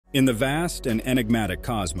In the vast and enigmatic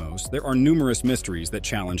cosmos, there are numerous mysteries that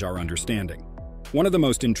challenge our understanding. One of the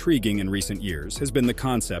most intriguing in recent years has been the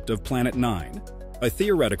concept of Planet 9, a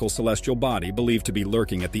theoretical celestial body believed to be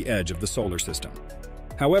lurking at the edge of the solar system.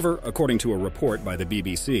 However, according to a report by the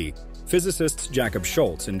BBC, physicists Jakob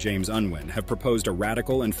Schultz and James Unwin have proposed a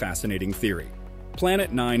radical and fascinating theory.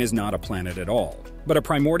 Planet 9 is not a planet at all, but a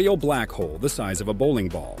primordial black hole the size of a bowling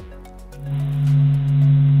ball.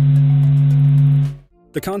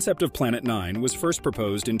 The concept of Planet 9 was first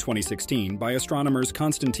proposed in 2016 by astronomers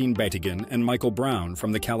Konstantin Batygin and Michael Brown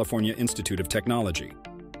from the California Institute of Technology.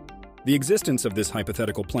 The existence of this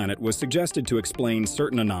hypothetical planet was suggested to explain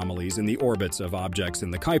certain anomalies in the orbits of objects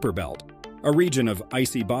in the Kuiper Belt, a region of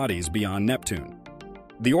icy bodies beyond Neptune.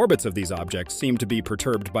 The orbits of these objects seem to be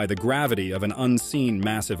perturbed by the gravity of an unseen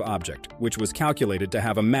massive object, which was calculated to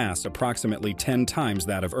have a mass approximately 10 times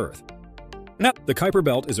that of Earth. The Kuiper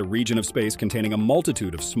Belt is a region of space containing a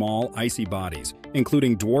multitude of small, icy bodies,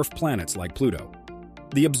 including dwarf planets like Pluto.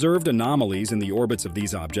 The observed anomalies in the orbits of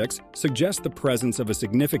these objects suggest the presence of a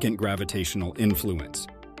significant gravitational influence.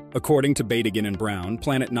 According to Batygin and Brown,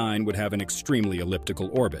 Planet 9 would have an extremely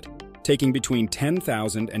elliptical orbit, taking between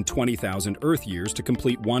 10,000 and 20,000 Earth years to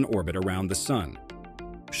complete one orbit around the Sun.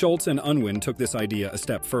 Schultz and Unwin took this idea a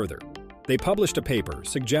step further. They published a paper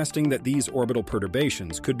suggesting that these orbital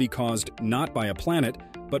perturbations could be caused not by a planet,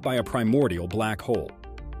 but by a primordial black hole.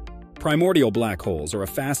 Primordial black holes are a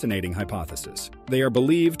fascinating hypothesis. They are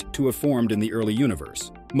believed to have formed in the early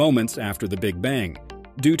universe, moments after the Big Bang,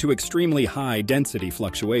 due to extremely high density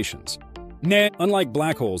fluctuations. Unlike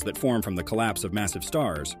black holes that form from the collapse of massive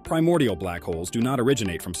stars, primordial black holes do not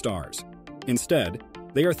originate from stars. Instead,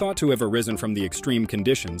 they are thought to have arisen from the extreme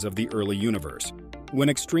conditions of the early universe, when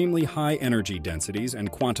extremely high energy densities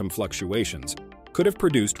and quantum fluctuations could have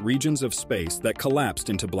produced regions of space that collapsed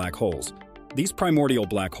into black holes. These primordial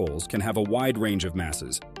black holes can have a wide range of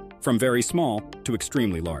masses, from very small to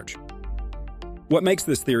extremely large. What makes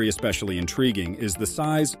this theory especially intriguing is the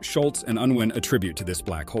size Schultz and Unwin attribute to this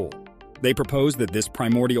black hole. They propose that this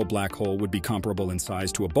primordial black hole would be comparable in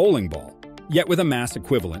size to a bowling ball, yet with a mass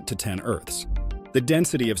equivalent to 10 Earths. The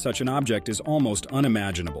density of such an object is almost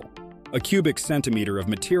unimaginable. A cubic centimeter of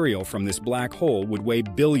material from this black hole would weigh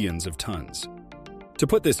billions of tons. To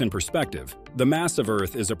put this in perspective, the mass of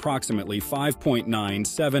Earth is approximately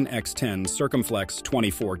 5.97 x 10 circumflex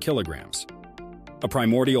 24 kilograms. A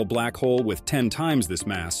primordial black hole with 10 times this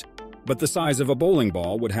mass, but the size of a bowling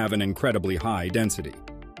ball, would have an incredibly high density.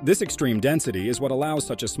 This extreme density is what allows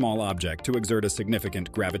such a small object to exert a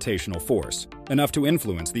significant gravitational force, enough to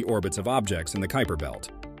influence the orbits of objects in the Kuiper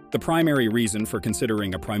Belt. The primary reason for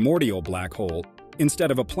considering a primordial black hole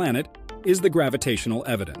instead of a planet is the gravitational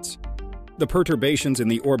evidence. The perturbations in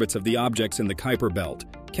the orbits of the objects in the Kuiper Belt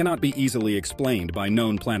cannot be easily explained by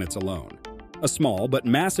known planets alone. A small but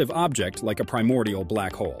massive object like a primordial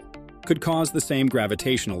black hole could cause the same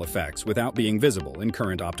gravitational effects without being visible in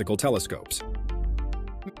current optical telescopes.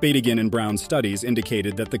 Batygin and Brown's studies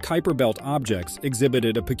indicated that the Kuiper Belt objects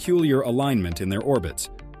exhibited a peculiar alignment in their orbits,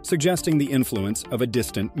 suggesting the influence of a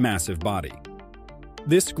distant massive body.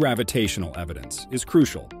 This gravitational evidence is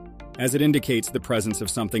crucial, as it indicates the presence of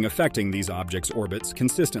something affecting these objects' orbits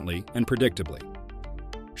consistently and predictably.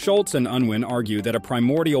 Schultz and Unwin argue that a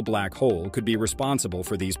primordial black hole could be responsible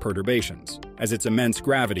for these perturbations, as its immense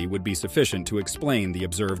gravity would be sufficient to explain the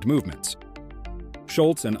observed movements.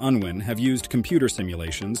 Schultz and Unwin have used computer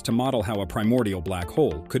simulations to model how a primordial black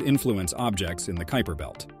hole could influence objects in the Kuiper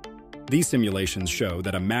Belt. These simulations show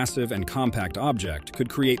that a massive and compact object could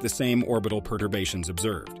create the same orbital perturbations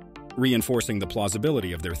observed, reinforcing the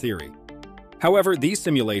plausibility of their theory. However, these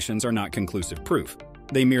simulations are not conclusive proof.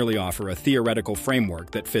 They merely offer a theoretical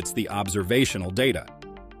framework that fits the observational data.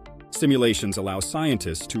 Simulations allow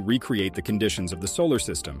scientists to recreate the conditions of the solar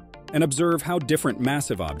system and observe how different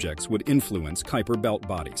massive objects would influence Kuiper Belt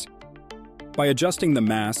bodies. By adjusting the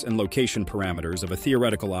mass and location parameters of a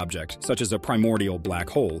theoretical object, such as a primordial black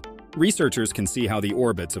hole, researchers can see how the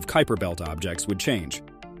orbits of Kuiper Belt objects would change.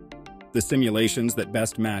 The simulations that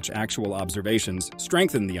best match actual observations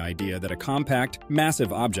strengthen the idea that a compact,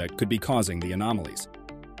 massive object could be causing the anomalies.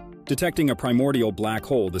 Detecting a primordial black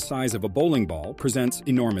hole the size of a bowling ball presents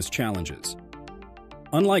enormous challenges.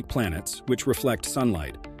 Unlike planets, which reflect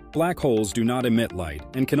sunlight, black holes do not emit light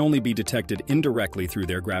and can only be detected indirectly through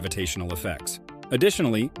their gravitational effects.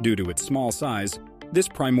 Additionally, due to its small size, this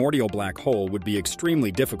primordial black hole would be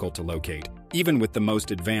extremely difficult to locate, even with the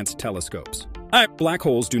most advanced telescopes. Black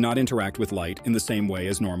holes do not interact with light in the same way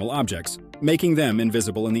as normal objects, making them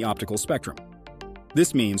invisible in the optical spectrum.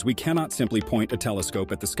 This means we cannot simply point a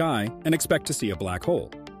telescope at the sky and expect to see a black hole.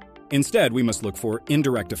 Instead, we must look for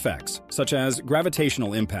indirect effects, such as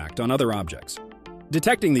gravitational impact on other objects.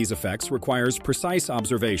 Detecting these effects requires precise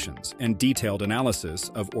observations and detailed analysis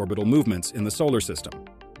of orbital movements in the solar system.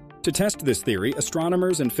 To test this theory,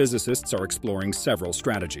 astronomers and physicists are exploring several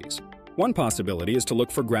strategies. One possibility is to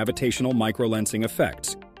look for gravitational microlensing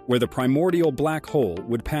effects, where the primordial black hole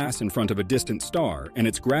would pass in front of a distant star and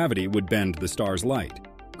its gravity would bend the star's light,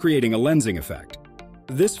 creating a lensing effect.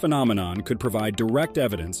 This phenomenon could provide direct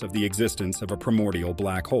evidence of the existence of a primordial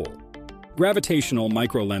black hole. Gravitational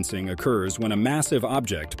microlensing occurs when a massive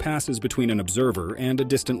object passes between an observer and a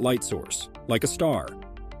distant light source, like a star.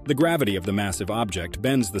 The gravity of the massive object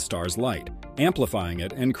bends the star's light, amplifying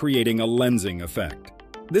it and creating a lensing effect.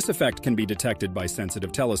 This effect can be detected by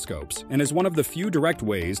sensitive telescopes and is one of the few direct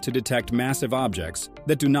ways to detect massive objects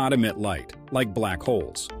that do not emit light, like black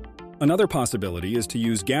holes. Another possibility is to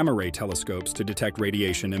use gamma-ray telescopes to detect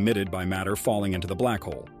radiation emitted by matter falling into the black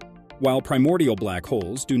hole. While primordial black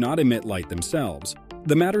holes do not emit light themselves,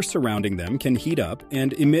 the matter surrounding them can heat up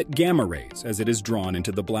and emit gamma rays as it is drawn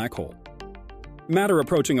into the black hole. Matter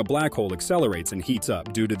approaching a black hole accelerates and heats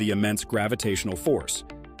up due to the immense gravitational force,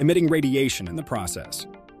 emitting radiation in the process.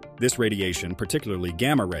 This radiation, particularly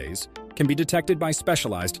gamma rays, can be detected by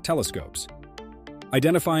specialized telescopes.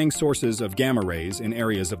 Identifying sources of gamma rays in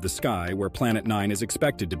areas of the sky where Planet 9 is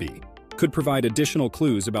expected to be could provide additional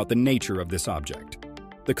clues about the nature of this object.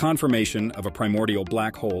 The confirmation of a primordial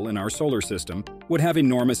black hole in our solar system would have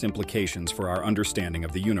enormous implications for our understanding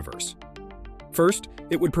of the universe. First,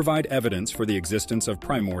 it would provide evidence for the existence of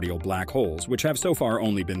primordial black holes, which have so far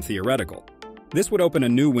only been theoretical. This would open a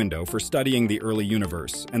new window for studying the early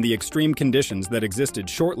universe and the extreme conditions that existed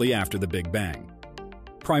shortly after the Big Bang.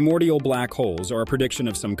 Primordial black holes are a prediction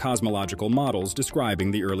of some cosmological models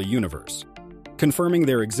describing the early universe. Confirming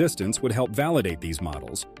their existence would help validate these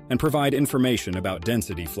models and provide information about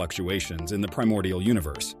density fluctuations in the primordial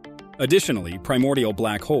universe. Additionally, primordial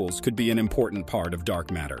black holes could be an important part of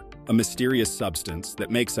dark matter, a mysterious substance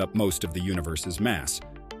that makes up most of the universe's mass,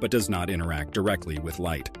 but does not interact directly with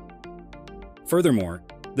light. Furthermore,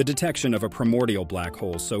 the detection of a primordial black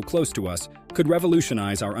hole so close to us could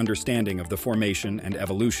revolutionize our understanding of the formation and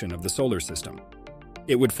evolution of the solar system.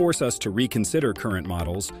 It would force us to reconsider current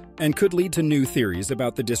models and could lead to new theories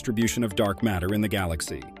about the distribution of dark matter in the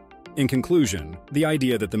galaxy. In conclusion, the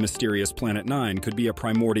idea that the mysterious Planet 9 could be a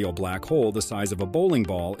primordial black hole the size of a bowling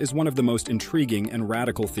ball is one of the most intriguing and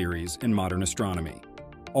radical theories in modern astronomy.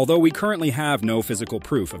 Although we currently have no physical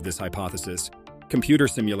proof of this hypothesis, computer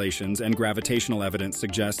simulations and gravitational evidence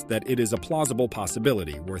suggest that it is a plausible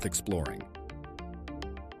possibility worth exploring.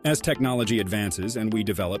 As technology advances and we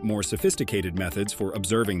develop more sophisticated methods for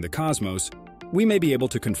observing the cosmos, we may be able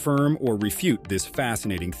to confirm or refute this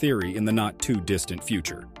fascinating theory in the not-too-distant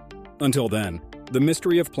future. Until then, the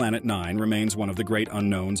mystery of Planet 9 remains one of the great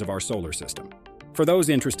unknowns of our solar system. For those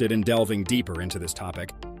interested in delving deeper into this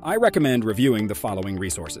topic, I recommend reviewing the following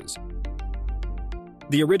resources.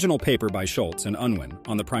 The original paper by Schultz and Unwin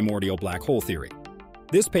on the primordial black hole theory.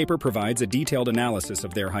 This paper provides a detailed analysis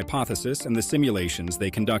of their hypothesis and the simulations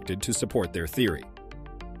they conducted to support their theory.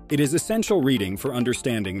 It is essential reading for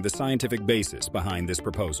understanding the scientific basis behind this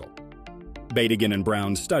proposal. Batigan and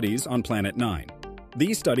Brown's studies on Planet 9.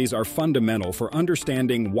 These studies are fundamental for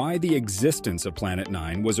understanding why the existence of Planet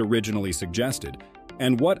 9 was originally suggested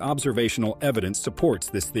and what observational evidence supports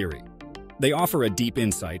this theory. They offer a deep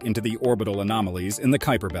insight into the orbital anomalies in the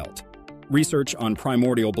Kuiper Belt, research on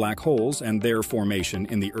primordial black holes and their formation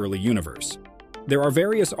in the early universe. There are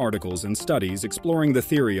various articles and studies exploring the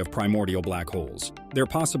theory of primordial black holes, their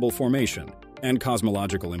possible formation, and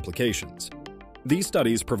cosmological implications. These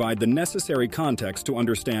studies provide the necessary context to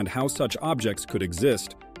understand how such objects could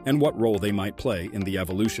exist and what role they might play in the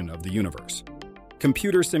evolution of the universe.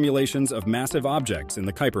 Computer simulations of massive objects in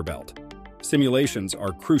the Kuiper Belt. Simulations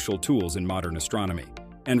are crucial tools in modern astronomy,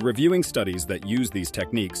 and reviewing studies that use these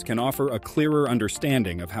techniques can offer a clearer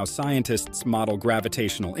understanding of how scientists model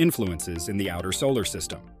gravitational influences in the outer solar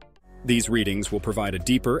system. These readings will provide a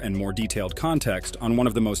deeper and more detailed context on one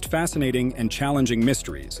of the most fascinating and challenging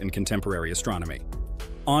mysteries in contemporary astronomy.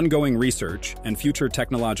 Ongoing research and future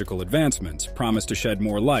technological advancements promise to shed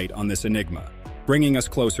more light on this enigma, bringing us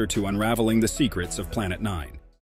closer to unraveling the secrets of Planet 9.